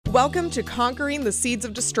Welcome to Conquering the Seeds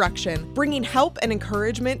of Destruction, bringing help and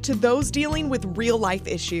encouragement to those dealing with real-life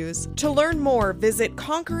issues. To learn more, visit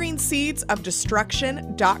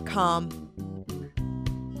conqueringseedsofdestruction.com.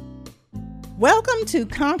 Welcome to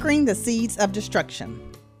Conquering the Seeds of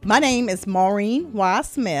Destruction. My name is Maureen Y.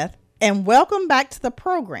 Smith, and welcome back to the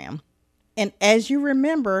program. And as you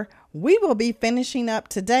remember, we will be finishing up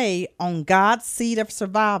today on God's Seed of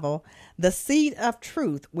Survival, the Seed of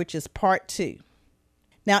Truth, which is part 2.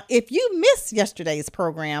 Now, if you missed yesterday's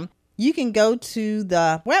program, you can go to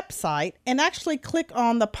the website and actually click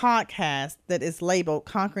on the podcast that is labeled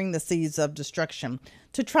Conquering the Seeds of Destruction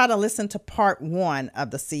to try to listen to part 1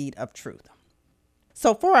 of the Seed of Truth.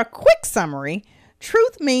 So for a quick summary,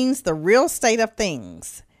 truth means the real state of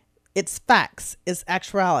things. It's facts, it's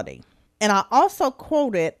actuality. And I also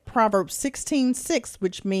quoted Proverbs 16:6,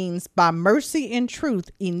 which means, by mercy and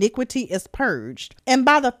truth, iniquity is purged, and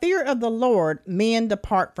by the fear of the Lord, men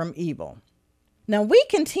depart from evil. Now, we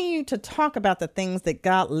continue to talk about the things that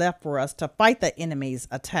God left for us to fight the enemy's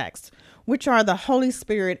attacks, which are the Holy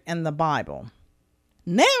Spirit and the Bible.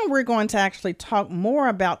 Now we're going to actually talk more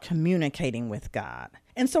about communicating with God.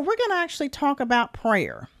 And so we're going to actually talk about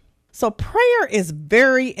prayer. So prayer is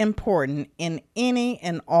very important in any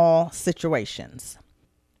and all situations.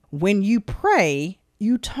 When you pray,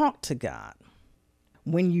 you talk to God.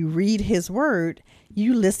 When you read His Word,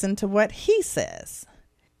 you listen to what He says.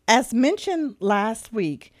 As mentioned last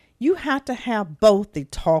week, you have to have both the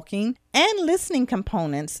talking and listening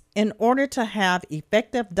components in order to have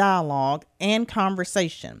effective dialogue and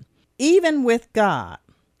conversation, even with God.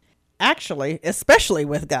 Actually, especially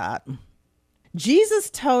with God. Jesus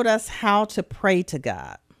told us how to pray to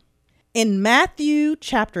God. In Matthew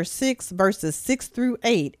chapter 6, verses 6 through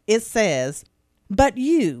 8, it says, "But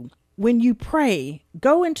you, when you pray,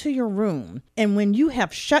 go into your room, and when you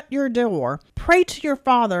have shut your door, pray to your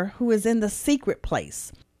Father who is in the secret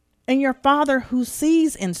place. And your Father who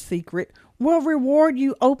sees in secret will reward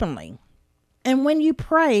you openly. And when you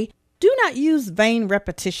pray, do not use vain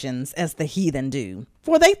repetitions as the heathen do,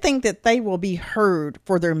 for they think that they will be heard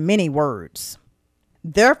for their many words.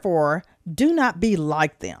 Therefore, do not be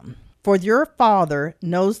like them, for your Father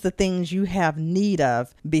knows the things you have need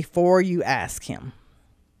of before you ask Him."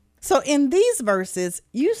 So in these verses,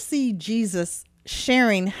 you see Jesus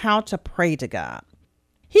sharing how to pray to God.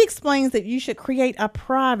 He explains that you should create a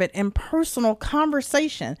private and personal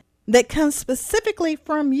conversation that comes specifically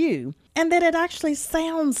from you, and that it actually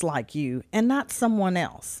sounds like you and not someone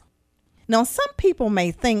else. Now, some people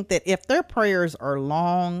may think that if their prayers are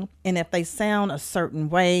long and if they sound a certain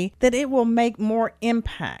way, that it will make more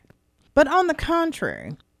impact. But on the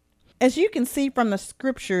contrary, as you can see from the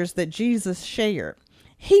scriptures that Jesus shared,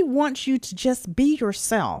 He wants you to just be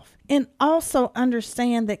yourself and also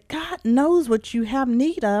understand that God knows what you have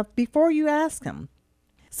need of before you ask Him.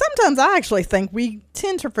 Sometimes I actually think we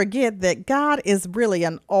tend to forget that God is really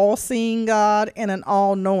an all-seeing God and an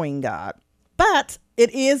all-knowing God. But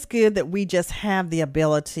it is good that we just have the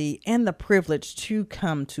ability and the privilege to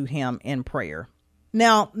come to Him in prayer.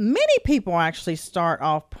 Now, many people actually start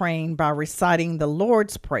off praying by reciting the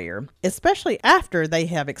Lord's Prayer, especially after they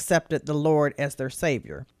have accepted the Lord as their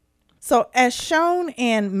Savior. So as shown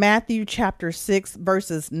in Matthew chapter 6,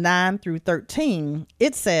 verses 9 through 13,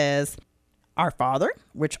 it says, "Our Father,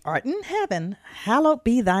 which art in heaven, hallowed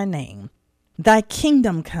be thy name. Thy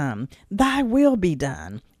kingdom come, thy will be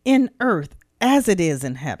done, in earth as it is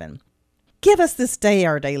in heaven. Give us this day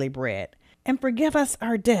our daily bread, and forgive us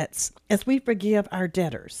our debts as we forgive our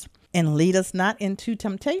debtors. And lead us not into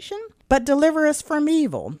temptation, but deliver us from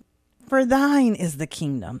evil. For thine is the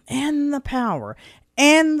kingdom, and the power,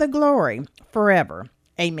 and the glory forever.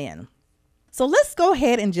 Amen." So let's go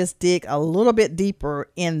ahead and just dig a little bit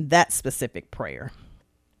deeper in that specific prayer.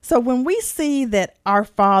 So when we see that our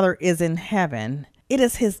Father is in heaven, it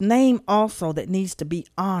is His name also that needs to be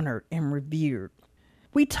honored and revered.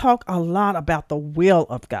 We talk a lot about the will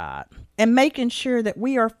of God and making sure that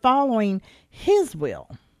we are following His will.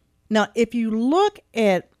 Now, if you look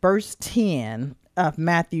at verse 10 of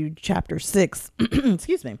Matthew chapter 6,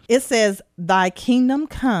 it says, "Thy kingdom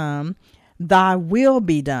come, thy will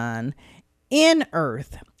be done in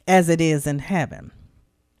earth as it is in heaven."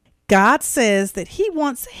 God says that He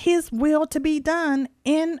wants His will to be done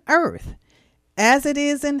in earth as it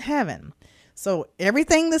is in heaven. So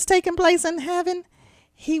everything that's taking place in heaven,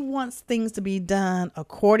 He wants things to be done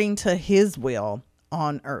according to His will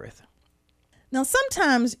on earth. Now,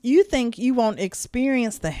 sometimes you think you won't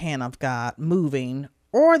experience the hand of God moving,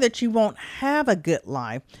 or that you won't have a good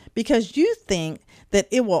life because you think that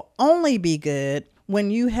it will only be good when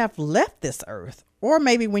you have left this earth, or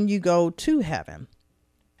maybe when you go to heaven.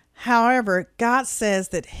 However, God says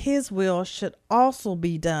that his will should also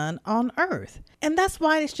be done on earth. And that's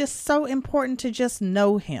why it's just so important to just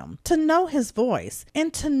know him, to know his voice,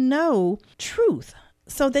 and to know truth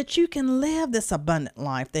so that you can live this abundant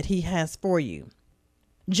life that he has for you.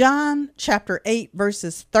 John chapter 8,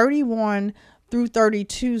 verses 31 through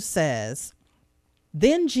 32 says,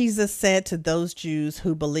 "Then Jesus said to those Jews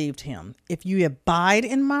who believed him, 'If you abide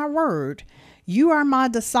in my word, you are my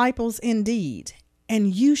disciples indeed,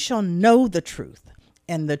 and you shall know the truth,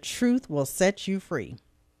 and the truth will set you free.'"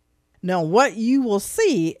 Now, what you will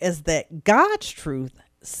see is that God's truth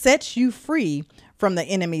sets you free from the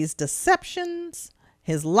enemy's deceptions,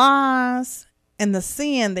 his lies, and the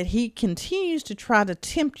sin that he continues to try to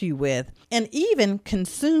tempt you with and even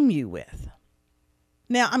consume you with.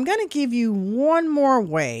 Now, I'm going to give you one more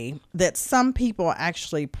way that some people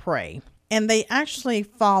actually pray, and they actually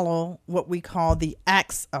follow what we call the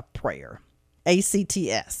acts of prayer,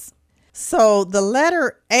 ACTS. So the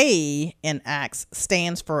letter A in Acts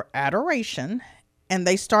stands for adoration, and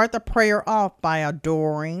they start the prayer off by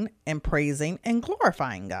adoring and praising and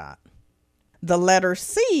glorifying God. The letter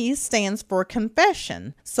C stands for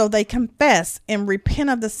confession, so they confess and repent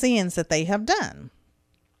of the sins that they have done.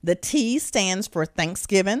 The T stands for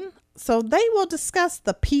thanksgiving, so they will discuss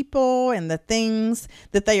the people and the things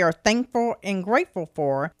that they are thankful and grateful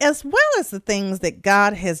for, as well as the things that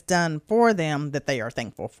God has done for them that they are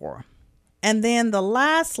thankful for. And then the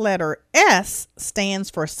last letter, S, stands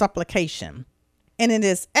for supplication. And it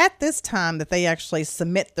is at this time that they actually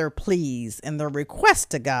submit their pleas and their requests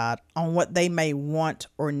to God on what they may want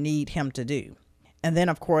or need him to do. And then,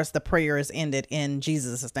 of course, the prayer is ended in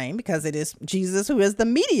Jesus' name, because it is Jesus who is the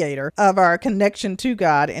mediator of our connection to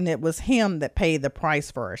God, and it was him that paid the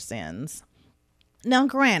price for our sins. Now,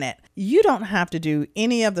 granted, you don't have to do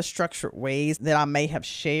any of the structured ways that I may have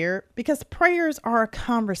shared, because prayers are a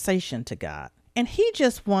conversation to God. And he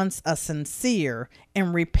just wants a sincere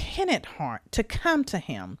and repentant heart to come to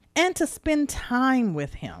him and to spend time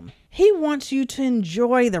with him. He wants you to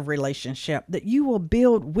enjoy the relationship that you will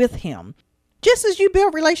build with him, just as you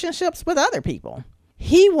build relationships with other people.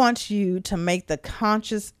 He wants you to make the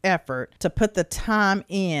conscious effort to put the time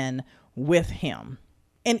in with him.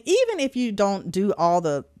 And even if you don't do all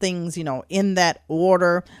the things, in that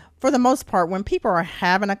order, for the most part, when people are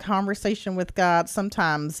having a conversation with God,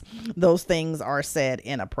 sometimes those things are said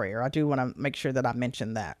in a prayer. I do want to make sure that I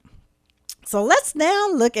mention that. So let's now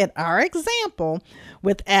look at our example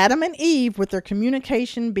with Adam and Eve, with their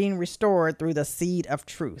communication being restored through the seed of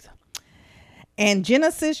truth. And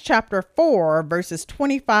Genesis chapter 4, verses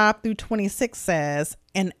 25 through 26 says,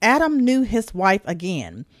 "And Adam knew his wife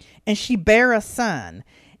again, and she bare a son,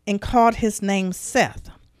 and called his name Seth.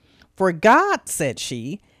 For God, said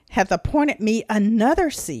she, hath appointed me another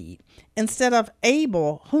seed, instead of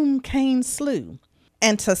Abel, whom Cain slew.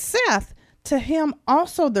 And to Seth, to him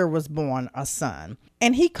also there was born a son,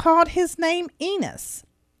 and he called his name Enos.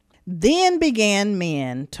 Then began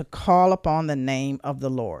men to call upon the name of the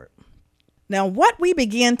Lord." Now, what we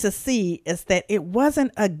begin to see is that it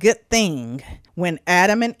wasn't a good thing when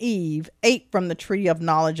Adam and Eve ate from the tree of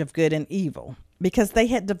knowledge of good and evil, because they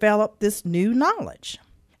had developed this new knowledge.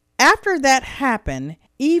 After that happened,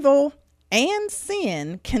 evil and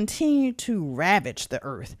sin continued to ravage the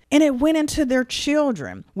earth, and it went into their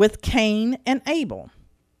children with Cain and Abel.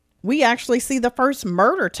 We actually see the first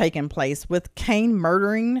murder taking place with Cain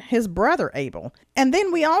murdering his brother Abel. And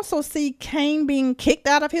then we also see Cain being kicked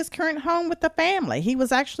out of his current home with the family. He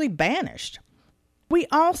was actually banished. We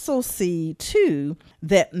also see, too,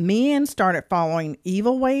 that men started following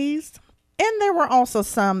evil ways, and there were also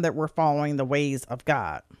some that were following the ways of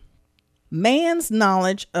God. Man's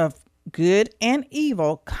knowledge of good and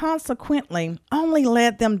evil consequently only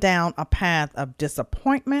led them down a path of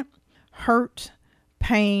disappointment, hurt,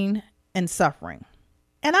 pain, and suffering.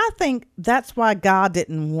 And I think that's why God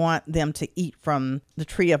didn't want them to eat from the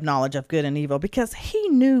tree of knowledge of good and evil, because he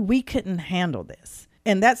knew we couldn't handle this.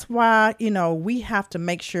 And that's why, we have to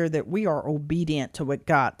make sure that we are obedient to what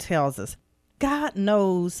God tells us. God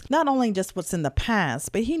knows not only just what's in the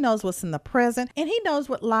past, but he knows what's in the present, and he knows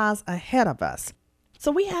what lies ahead of us.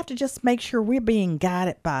 So we have to just make sure we're being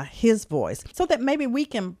guided by his voice, so that maybe we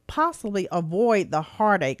can possibly avoid the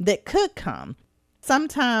heartache that could come.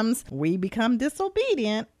 Sometimes we become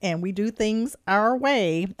disobedient and we do things our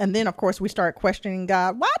way. And then, of course, we start questioning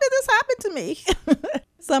God. Why did this happen to me?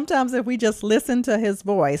 Sometimes if we just listen to his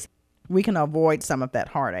voice, we can avoid some of that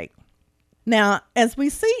heartache. Now, as we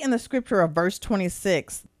see in the scripture of verse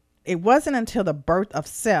 26, it wasn't until the birth of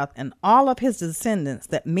Seth and all of his descendants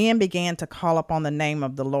that men began to call upon the name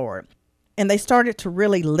of the Lord. And they started to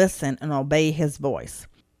really listen and obey his voice.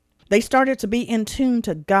 They started to be in tune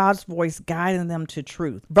to God's voice guiding them to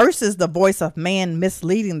truth versus the voice of man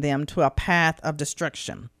misleading them to a path of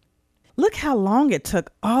destruction. Look how long it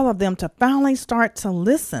took all of them to finally start to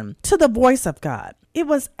listen to the voice of God. It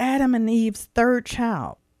was Adam and Eve's third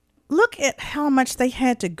child. Look at how much they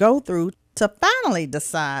had to go through to finally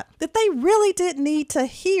decide that they really did need to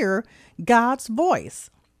hear God's voice.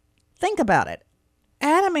 Think about it.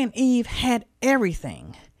 Adam and Eve had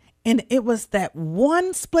everything. And it was that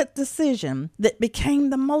one split decision that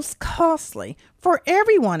became the most costly for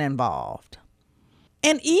everyone involved.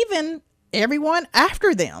 And even everyone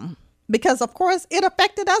after them, because of course it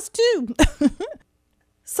affected us too.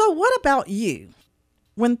 So what about you?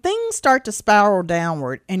 When things start to spiral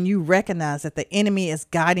downward and you recognize that the enemy is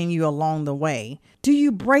guiding you along the way, do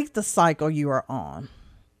you break the cycle you are on?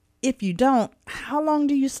 If you don't, how long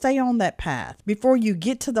do you stay on that path before you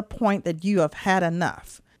get to the point that you have had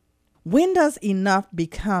enough? When does enough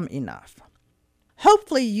become enough?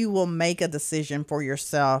 Hopefully you will make a decision for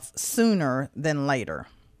yourself sooner than later.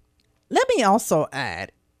 Let me also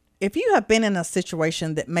add, if you have been in a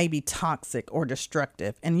situation that may be toxic or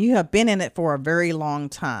destructive, and you have been in it for a very long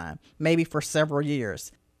time, maybe for several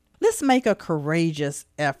years, let's make a courageous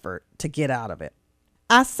effort to get out of it.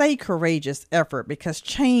 I say courageous effort because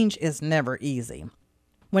change is never easy.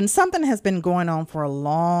 When something has been going on for a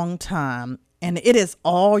long time, and it is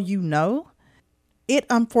all you know, it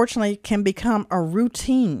unfortunately can become a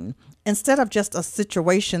routine instead of just a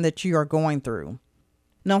situation that you are going through.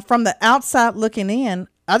 Now, from the outside looking in,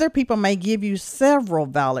 other people may give you several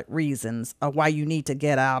valid reasons of why you need to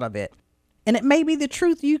get out of it. And it may be the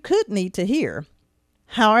truth you could need to hear.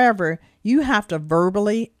 However, you have to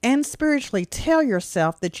verbally and spiritually tell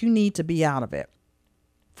yourself that you need to be out of it.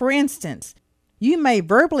 For instance, you may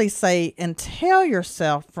verbally say and tell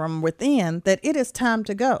yourself from within that it is time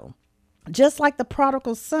to go. Just like the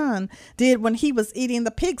prodigal son did when he was eating the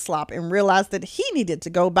pig slop and realized that he needed to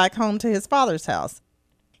go back home to his father's house.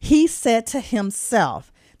 He said to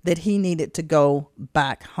himself that he needed to go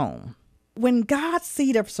back home. When God's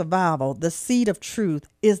seed of survival, the seed of truth,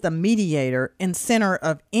 is the mediator and center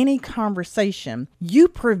of any conversation, you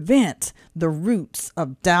prevent the roots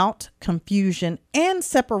of doubt, confusion, and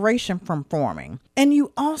separation from forming. And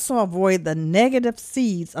you also avoid the negative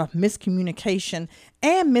seeds of miscommunication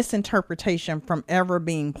and misinterpretation from ever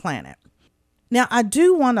being planted. Now, I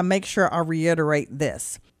do want to make sure I reiterate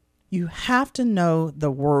this. You have to know the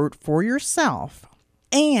word for yourself.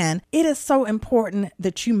 And it is so important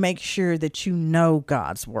that you make sure that you know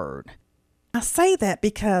God's word. I say that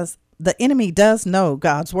because the enemy does know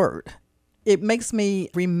God's word. It makes me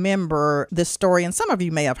remember this story, and some of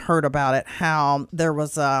you may have heard about it, how there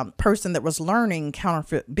was a person that was learning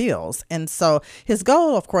counterfeit bills. And so his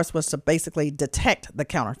goal, of course, was to basically detect the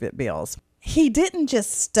counterfeit bills. He didn't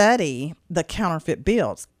just study the counterfeit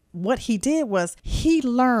bills. What he did was he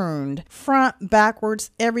learned front,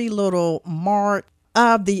 backwards, every little mark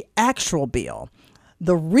of the actual bill,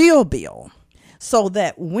 the real bill, so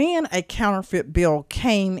that when a counterfeit bill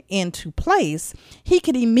came into place, he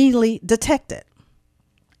could immediately detect it.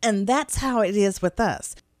 And that's how it is with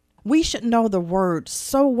us. We should know the word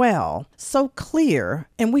so well, so clear,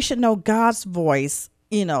 and we should know God's voice,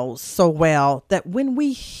 so well that when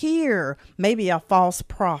we hear maybe a false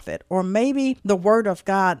prophet or maybe the word of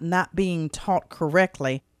God not being taught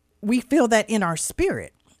correctly, we feel that in our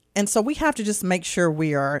spirit. And so we have to just make sure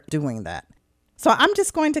we are doing that. So I'm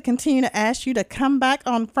just going to continue to ask you to come back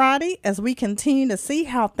on Friday as we continue to see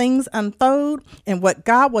how things unfold and what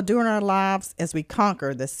God will do in our lives as we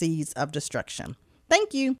conquer the seeds of destruction.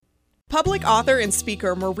 Thank you. Public author and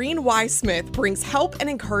speaker Maureen Y. Smith brings help and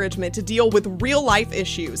encouragement to deal with real-life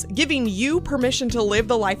issues, giving you permission to live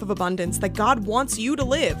the life of abundance that God wants you to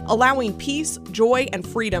live, allowing peace, joy, and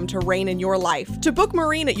freedom to reign in your life. To book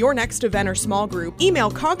Maureen at your next event or small group,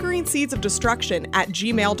 email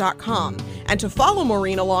conqueringseedsofdestruction@gmail.com. And to follow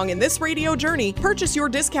Maureen along in this radio journey, purchase your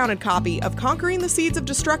discounted copy of Conquering the Seeds of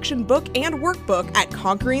Destruction book and workbook at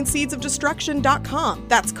conqueringseedsofdestruction.com.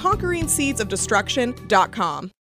 That's conqueringseedsofdestruction.com.